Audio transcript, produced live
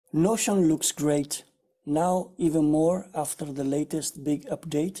Notion looks great, now even more after the latest big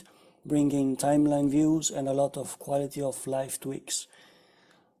update, bringing timeline views and a lot of quality of life tweaks.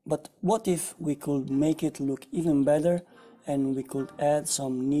 But what if we could make it look even better and we could add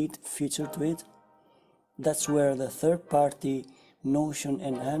some neat feature to it? That's where the third-party Notion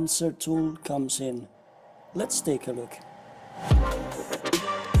Enhancer tool comes in. Let's take a look.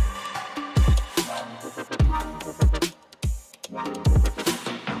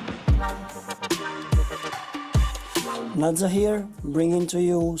 Nazza here, bringing to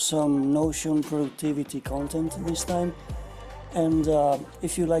you some Notion productivity content this time. And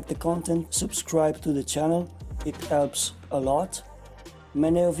if you like the content, subscribe to the channel, it helps a lot.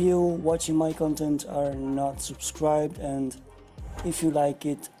 Many of you watching my content are not subscribed, and if you like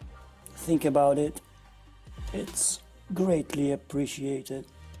it, think about it. It's greatly appreciated.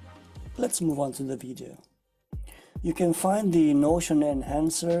 Let's move on to the video. You can find the Notion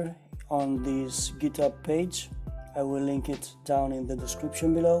Enhancer on this GitHub page. I will link it down in the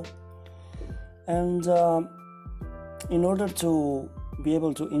description below. And in order to be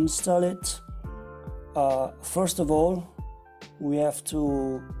able to install it, first of all, we have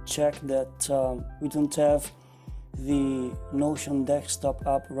to check that we don't have the Notion desktop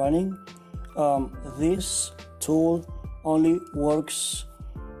app running. This tool only works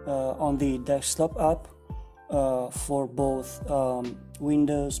on the desktop app for both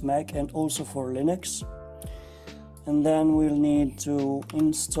Windows, Mac, and also for Linux. And then we'll need to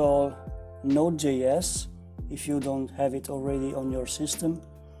install Node.js if you don't have it already on your system.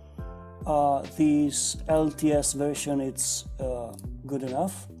 This LTS version, it's good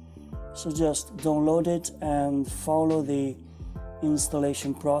enough. So just download it and follow the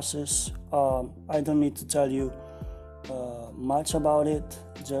installation process. I don't need to tell you much about it,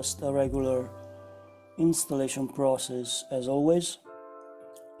 just a regular installation process as always.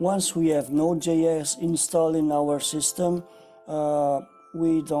 Once we have Node.js installed in our system,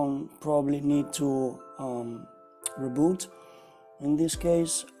 we don't probably need to reboot in this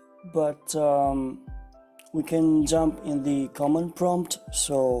case, but we can jump in the command prompt.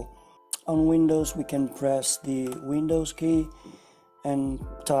 So on Windows we can press the Windows key and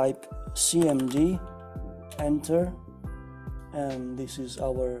type cmd, enter, and this is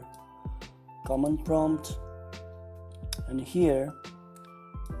our command prompt. And here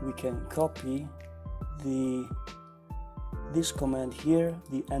we can copy this command here,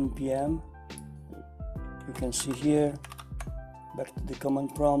 the npm. You can see here, back to the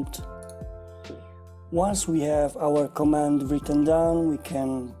command prompt. Once we have our command written down, we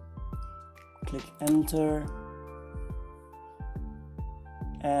can click enter,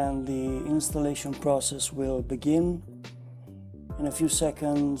 and the installation process will begin. In a few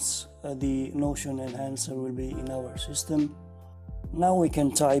seconds, the Notion Enhancer will be in our system. Now we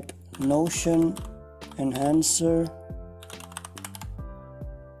can type Notion Enhancer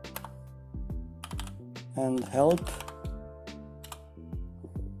and help,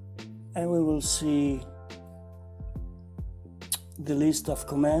 and we will see the list of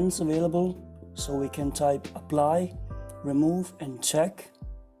commands available. So we can type apply, remove, and check.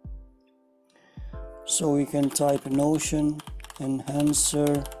 So we can type Notion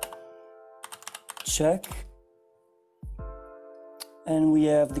Enhancer check, and we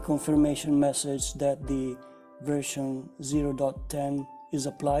have the confirmation message that the version 0.10 is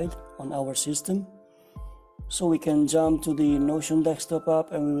applied on our system. So we can jump to the Notion desktop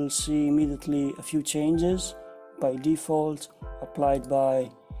app and we will see immediately a few changes by default applied by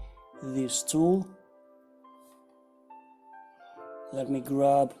this tool. Let me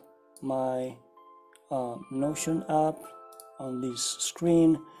grab my Notion app on this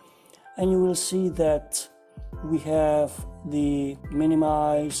screen, and you will see that we have the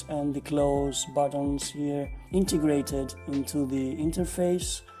minimize and the close buttons here integrated into the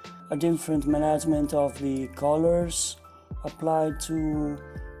interface, a different management of the colors applied to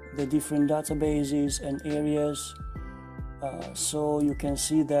the different databases and areas. So you can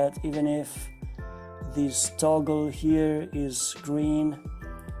see that even if this toggle here is green,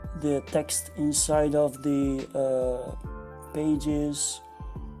 the text inside of the pages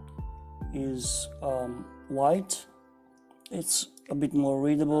is white. It's a bit more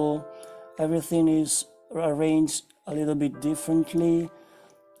readable. Everything is arranged a little bit differently.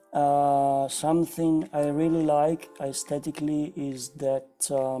 Something I really like aesthetically is that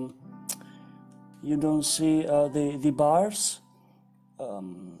you don't see the bars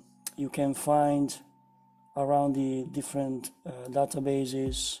you can find around the different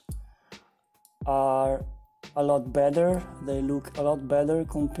databases are a lot better. They look a lot better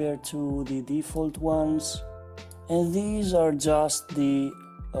compared to the default ones, and these are just the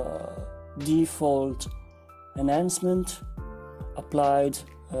default enhancement applied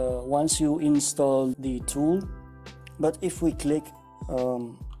once you install the tool. But if we click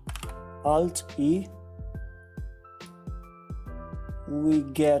Alt E, we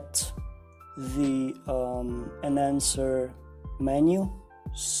get the enhancer menu.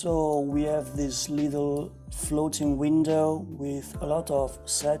 So we have this little floating window with a lot of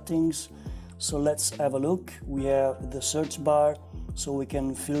settings. So let's have a look. We have the search bar, so we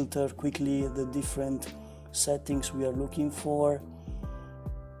can filter quickly the different settings we are looking for.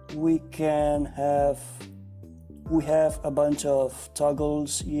 We have a bunch of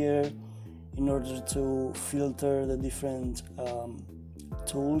toggles here in order to filter the different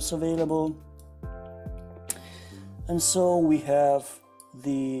tools available. And so we have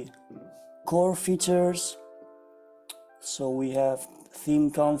the core features. So we have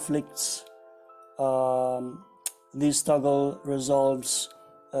theme conflicts. This toggle resolves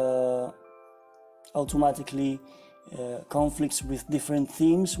automatically conflicts with different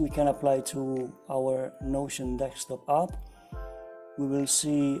themes we can apply to our Notion desktop app. We will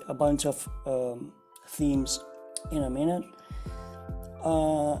see a bunch of themes in a minute.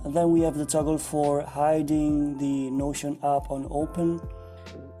 Then we have the toggle for hiding the Notion app on open,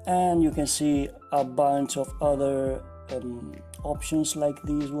 and you can see a bunch of other options like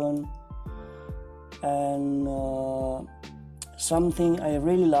this one. And something I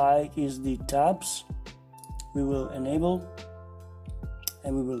really like is the tabs. We will enable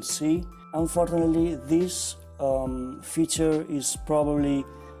and we will see. Unfortunately, this feature is probably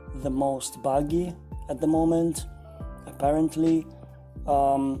the most buggy at the moment. Apparently,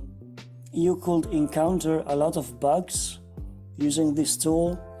 you could encounter a lot of bugs using this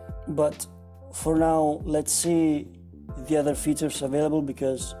tool, but for now, let's see the other features available,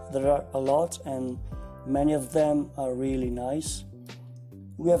 because there are a lot and many of them are really nice.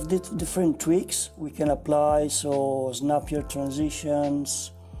 We have different tweaks we can apply, so snappier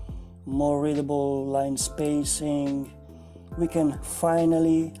transitions, more readable line spacing. We can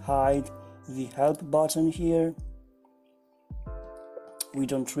finally hide the help button here. We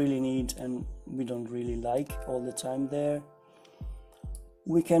don't really need and we don't really like all the time there.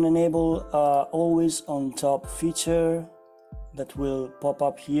 We can enable always on top feature that will pop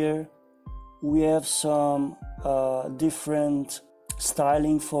up here. We have some different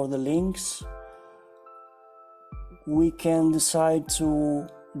styling for the links. We can decide to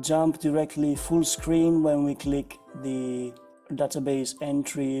jump directly full screen when we click the database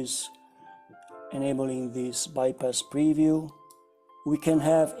entries, enabling this bypass preview. We can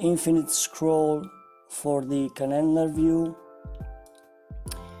have infinite scroll for the calendar view.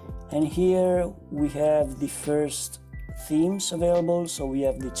 And here we have the first themes available. So we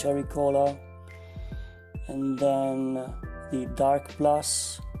have the cherry cola and then the dark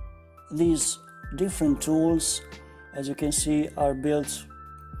plus. These different tools, as you can see, are built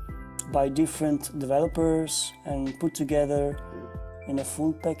by different developers and put together in a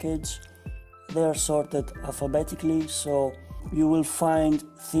full package. They are sorted alphabetically, so you will find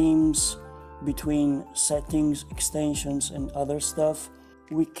themes between settings, extensions and other stuff.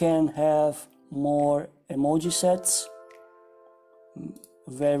 We can have more emoji sets.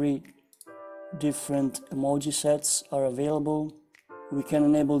 Very different emoji sets are available. We can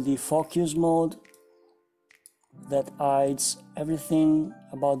enable the focus mode that hides everything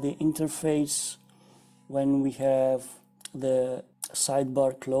about the interface when we have the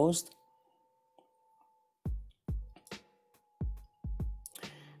sidebar closed.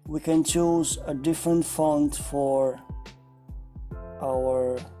 We can choose a different font for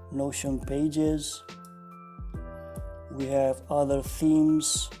our Notion pages. We have other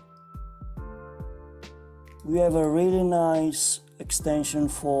themes. We have a really nice extension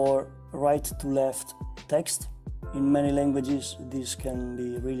for right to left text. In many languages this can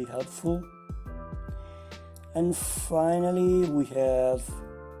be really helpful. And finally we have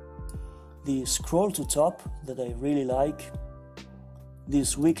the scroll to top that I really like.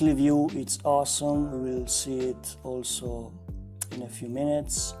 This weekly view, it's awesome. We will see it also in a few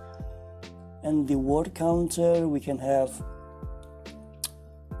minutes. And the word counter, we can have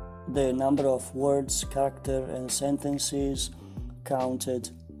the number of words, character and sentences counted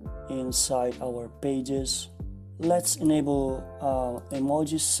inside our pages. Let's enable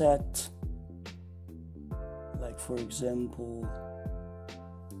emoji set, like for example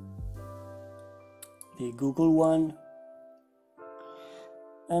the Google one.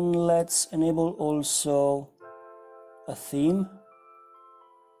 And let's enable also a theme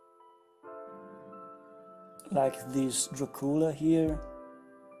like this Dracula here.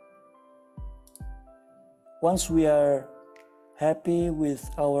 Once we are happy with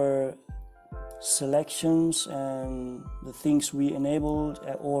our selections and the things we enabled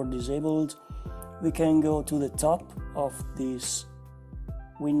or disabled, we can go to the top of this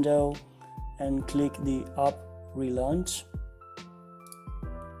window and click the App Relaunch.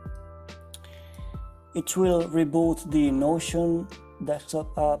 It will reboot the Notion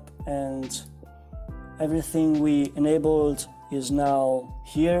desktop app, and everything we enabled is now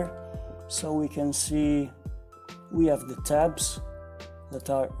here. So we can see we have the tabs that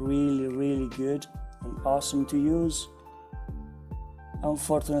are really good and awesome to use.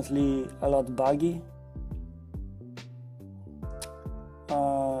 Unfortunately, a lot buggy.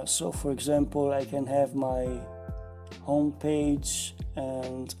 So for example, I can have my home page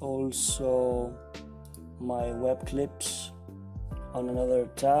and also my web clips on another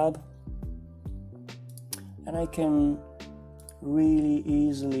tab, and I can really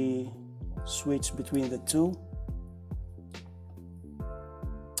easily switch between the two.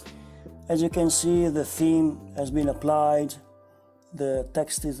 As you can see, the theme has been applied, the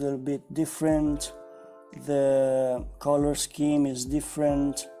text is a little bit different, the color scheme is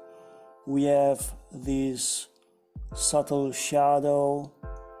different, we have this subtle shadow,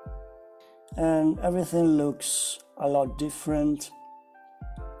 and everything looks a lot different.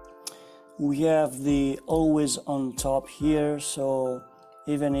 We have the always on top here, so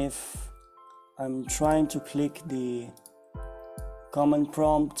even if I'm trying to click the command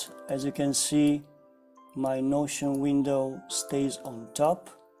prompt, as you can see, my Notion window stays on top,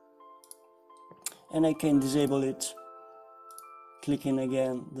 and I can disable it clicking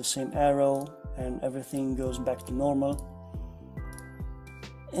again the same arrow, and everything goes back to normal.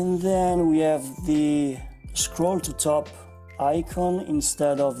 And then we have the scroll to top icon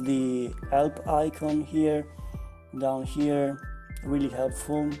instead of the help icon here, down here, really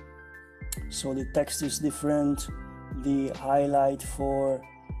helpful. So the text is different, the highlight for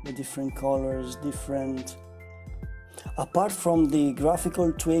the different colors different. Apart from the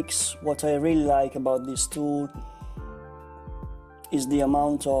graphical tweaks, what I really like about this tool is the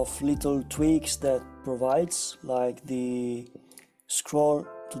amount of little tweaks that provides, like the scroll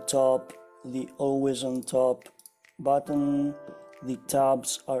to top, the always on top button, the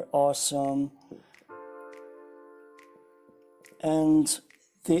tabs are awesome, and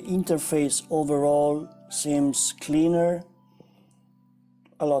the interface overall seems cleaner,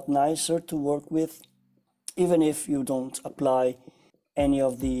 a lot nicer to work with, even if you don't apply any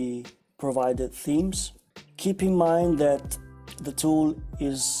of the provided themes. Keep in mind that the tool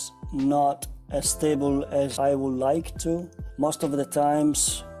is not as stable as I would like to. Most of the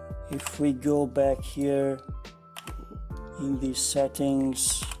times, if we go back here in the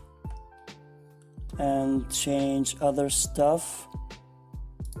settings and change other stuff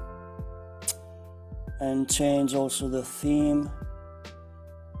and change also the theme,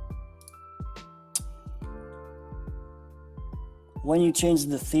 when you change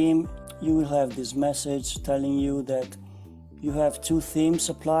the theme, you will have this message telling you that you have two themes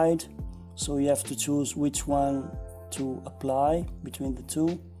applied, so you have to choose which one to apply between the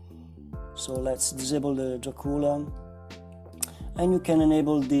two. So let's disable the Dracula, and you can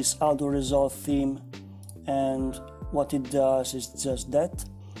enable this auto resolve theme, and what it does is just that.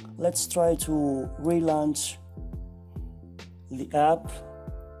 Let's try to relaunch the app,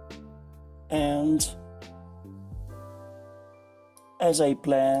 and as I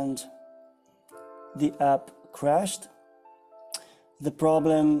planned, the app crashed. The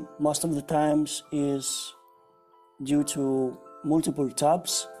problem most of the times is due to multiple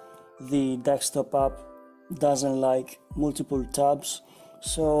tabs. The desktop app doesn't like multiple tabs,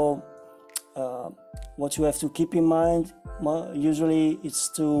 so what you have to keep in mind usually it's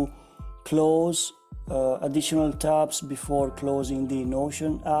to close additional tabs before closing the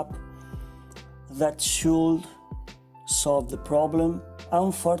Notion app. That should solve the problem.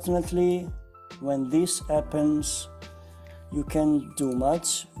 Unfortunately, when this happens, you can't do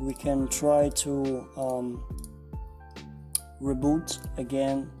much. We can try to reboot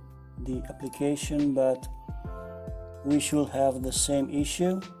again the application, but we should have the same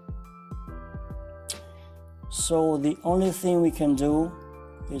issue. So the only thing we can do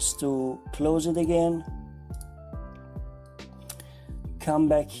is to close it again, come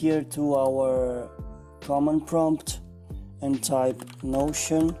back here to our command prompt and type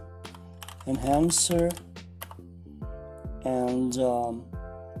Notion enhancer and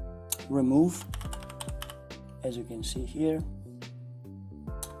remove, as you can see here.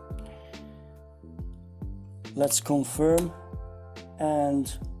 Let's confirm,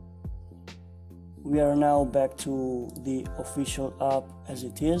 and we are now back to the official app as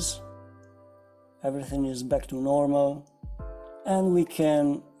it is. Everything is back to normal. and we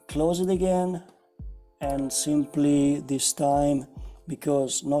can close it again, and simply this time,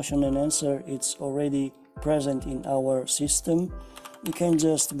 because Notion Enhancer it's already present in our system, we can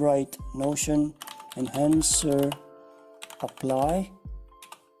just write Notion Enhancer apply,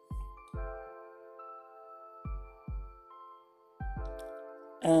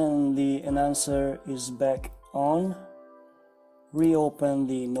 and the enhancer is back on. Reopen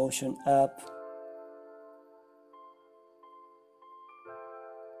the Notion app,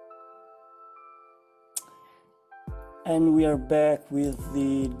 and we are back with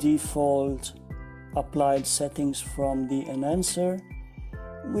the default applied settings from the enhancer.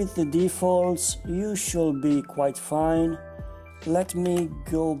 With the defaults you should be quite fine. Let me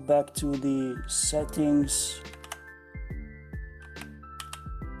go back to the settings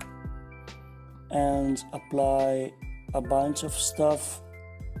and apply a bunch of stuff.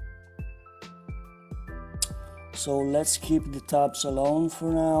 So let's keep the tabs alone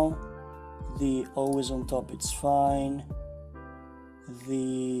for now. The always on top, it's fine.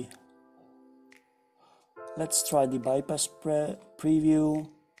 Let's try the bypass preview.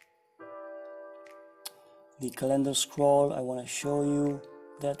 The calendar scroll, I want to show you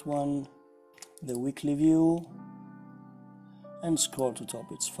that one. The weekly view, and scroll to top,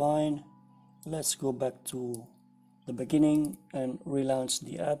 it's fine. Let's go back to the beginning and relaunch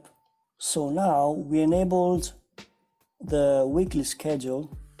the app. So now we enabled the weekly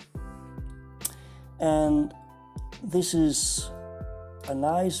schedule, and this is a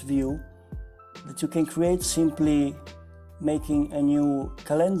nice view that you can create simply making a new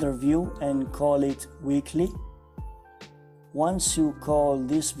calendar view and call it weekly. Once you call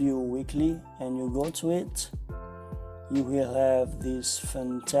this view weekly and you go to it, you will have this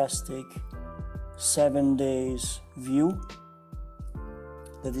fantastic 7 days view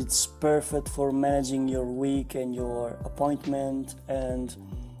that it's perfect for managing your week and your appointment and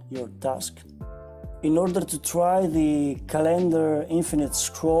your task. In order to try the calendar infinite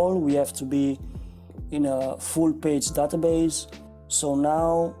scroll, we have to be in a full page database. So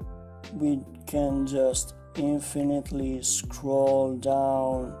now we can just infinitely scroll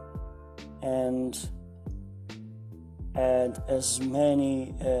down and add as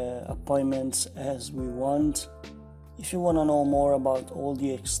many appointments as we want. If you want to know more about all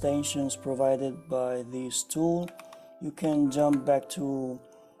the extensions provided by this tool, you can jump back to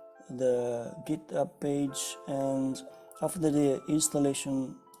the Github page, and after the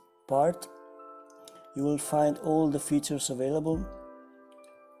installation part you will find all the features available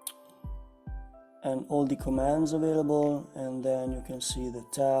and all the commands available, and then you can see the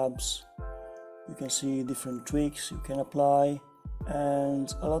tabs, you can see different tweaks you can apply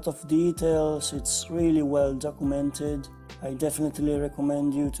and a lot of details. It's really well documented. I definitely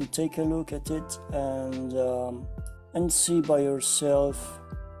recommend you to take a look at it and see by yourself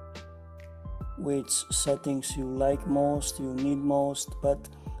which settings you like most, you need most. But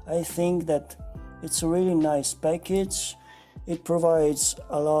I think that it's a really nice package. It provides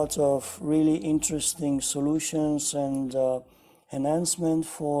a lot of really interesting solutions and enhancement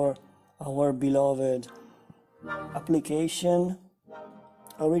for our beloved application.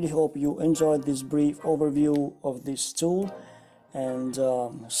 I really hope you enjoyed this brief overview of this tool, and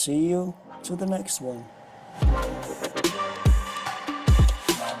see you to the next one.